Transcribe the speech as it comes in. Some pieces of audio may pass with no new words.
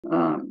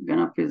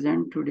Gonna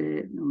present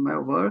today my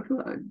work.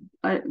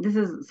 This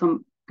is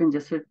some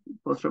congested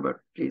poster, but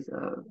please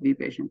be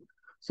patient.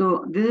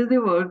 So this is the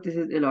work. This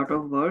is a lot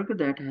of work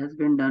that has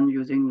been done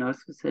using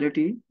nurse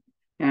facility,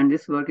 and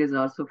this work is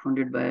also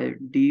funded by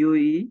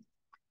DOE.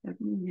 Let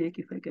me make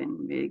if I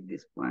can make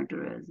this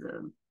pointer as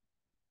a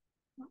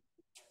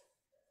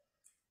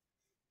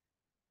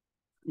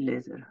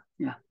laser.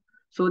 Yeah.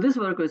 So this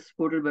work is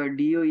supported by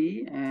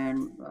DOE,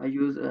 and I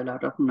use a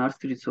lot of nurse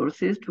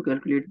resources to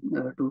calculate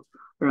to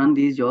run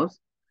these jobs.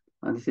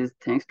 This is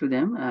thanks to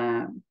them.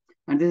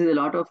 And this is a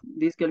lot of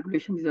these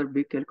calculations. These are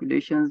big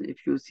calculations.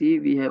 If you see,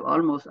 we have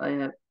almost, I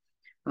have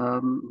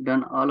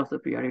done all of the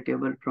periodic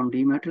table from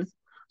D metals.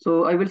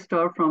 So I will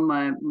start from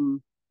my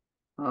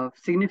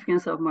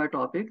significance of my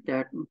topic,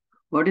 that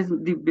what is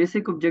the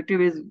basic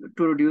objective is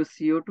to reduce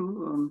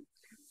CO2,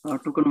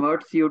 to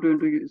convert CO2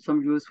 into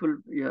some useful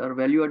or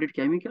value added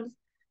chemicals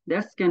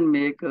that can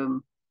make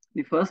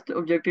the first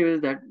objective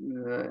is that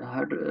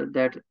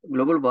that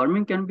global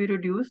warming can be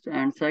reduced,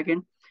 and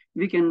second,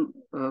 we can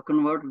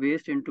convert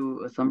waste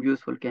into some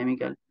useful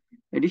chemical.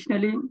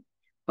 Additionally,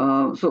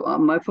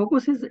 my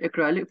focus is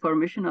acrylic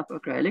formation of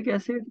acrylic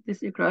acid.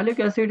 This acrylic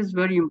acid is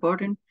very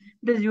important.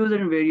 It is used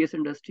in various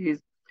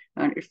industries,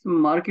 and its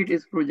market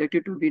is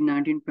projected to be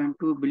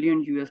 19.2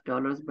 billion US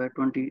dollars by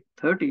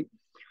 2030.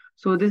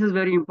 So this is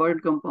very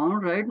important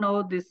compound. Right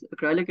now, this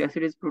acrylic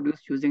acid is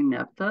produced using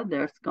naphtha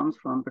that comes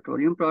from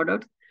petroleum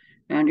products,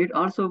 and it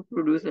also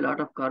produces a lot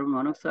of carbon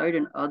monoxide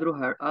and other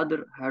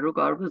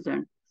hydrocarbons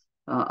and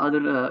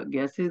other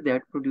gases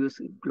that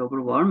produce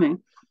global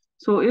warming.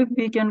 So if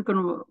we can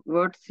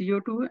convert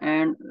CO2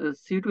 and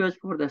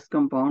C2H4, that's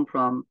compound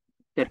from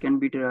that can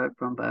be derived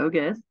from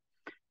biogas,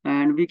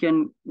 and we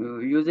can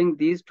using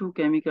these two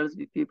chemicals,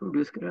 if we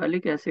produce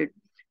acrylic acid,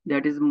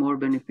 that is more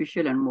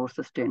beneficial and more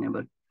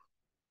sustainable.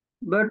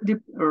 But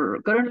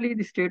currently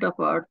the state of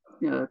art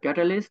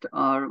catalysts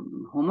are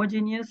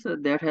homogeneous,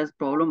 that has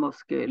problem of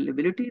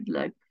scalability.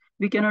 Like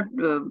we cannot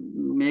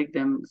make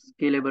them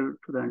scalable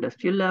to the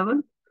industrial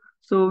level.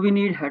 So we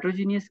need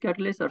heterogeneous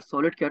catalyst or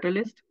solid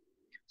catalyst.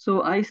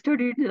 So I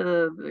studied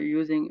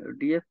using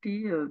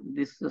DFT.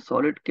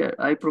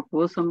 I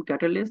propose some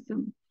catalysts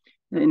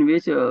in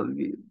which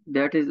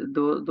that is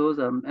those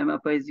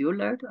MFI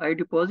zeolite. I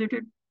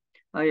deposited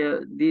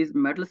these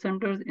metal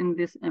centers in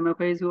this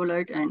MFI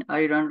zeolite, and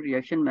I run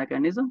reaction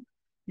mechanism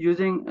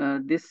using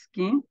this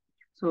scheme.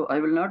 So I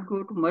will not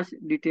go to much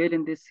detail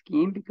in this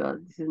scheme because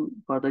this is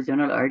for the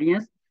general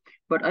ideas.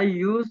 But I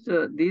used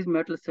these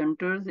metal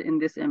centers in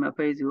this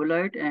MFI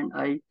zeolite, and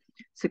I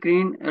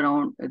screened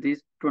around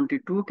these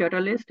 22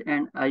 catalysts,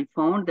 and I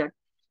found that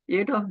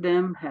 8 of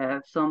them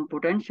have some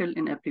potential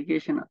in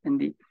application in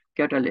the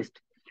catalyst.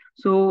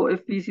 So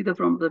if we see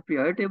from the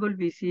periodic table,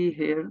 we see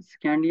here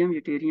scandium,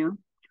 deuterium,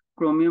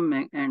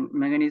 chromium and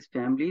manganese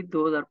family.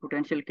 Those are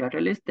potential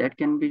catalysts that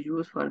can be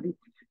used for the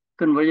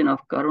conversion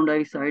of carbon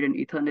dioxide and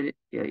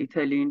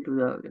ethylene to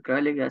the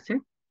acrylic acid.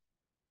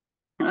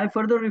 And I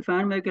further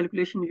refined my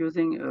calculation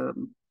using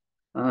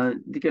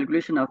the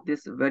calculation of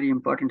this very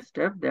important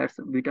step, that's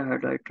beta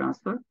hydride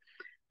transfer.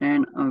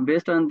 And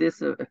based on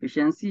this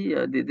efficiency,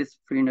 this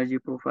free energy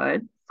profile,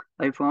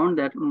 I found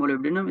that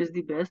molybdenum is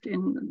the best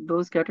in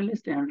those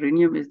catalysts and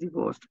rhenium is the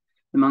worst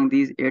among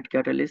these 8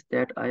 catalysts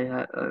that I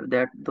have,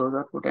 that those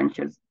are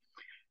potentials.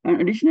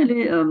 And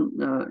additionally,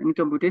 in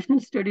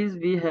computational studies,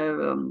 we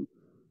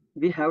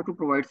have to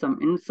provide some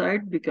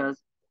insight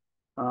because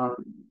uh,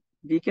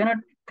 we cannot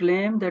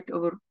claim that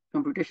our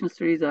computational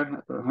studies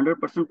are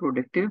 100%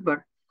 predictive, but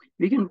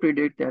we can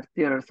predict that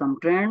there are some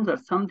trends or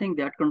something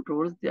that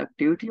controls the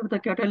activity of the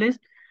catalyst.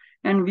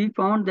 And we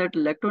found that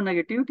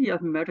electronegativity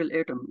of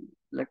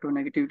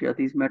electronegativity of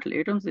these metal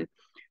atoms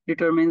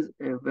determines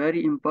a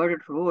very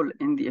important role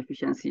in the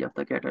efficiency of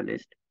the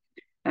catalyst.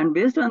 And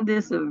based on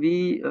this,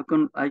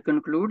 I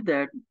conclude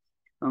that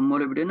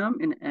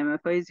molybdenum in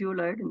MFI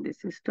zeolite in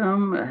this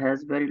system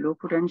has very low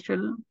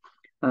potential,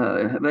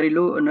 very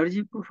low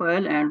energy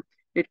profile, and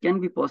it can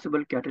be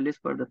possible catalyst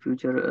for the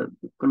future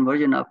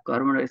conversion of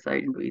carbon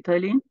dioxide into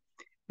ethylene.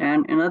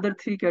 And another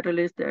 3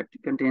 catalysts that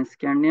contain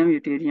scandium,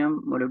 deuterium,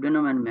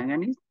 molybdenum, and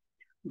manganese.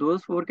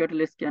 Those 4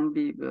 catalysts can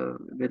be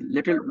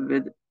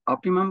with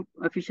optimum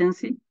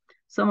efficiency.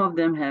 Some of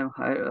them have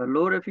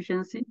lower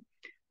efficiency,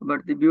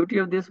 but the beauty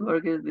of this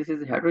work is this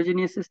is a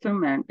heterogeneous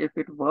system, and if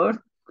it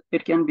works,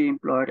 it can be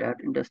employed at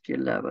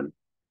industrial level.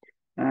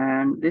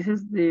 And this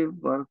is the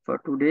work for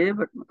today.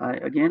 But I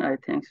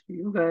thanks to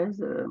you guys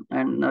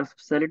and nurse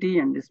facility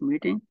and this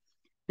meeting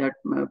that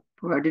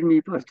provided me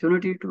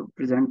opportunity to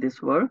present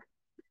this work.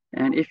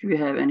 And if you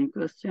have any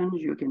questions,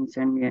 you can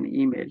send me an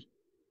email.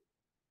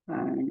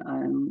 And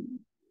I'm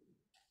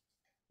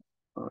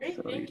Great.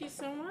 sorry. Thank you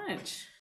so much.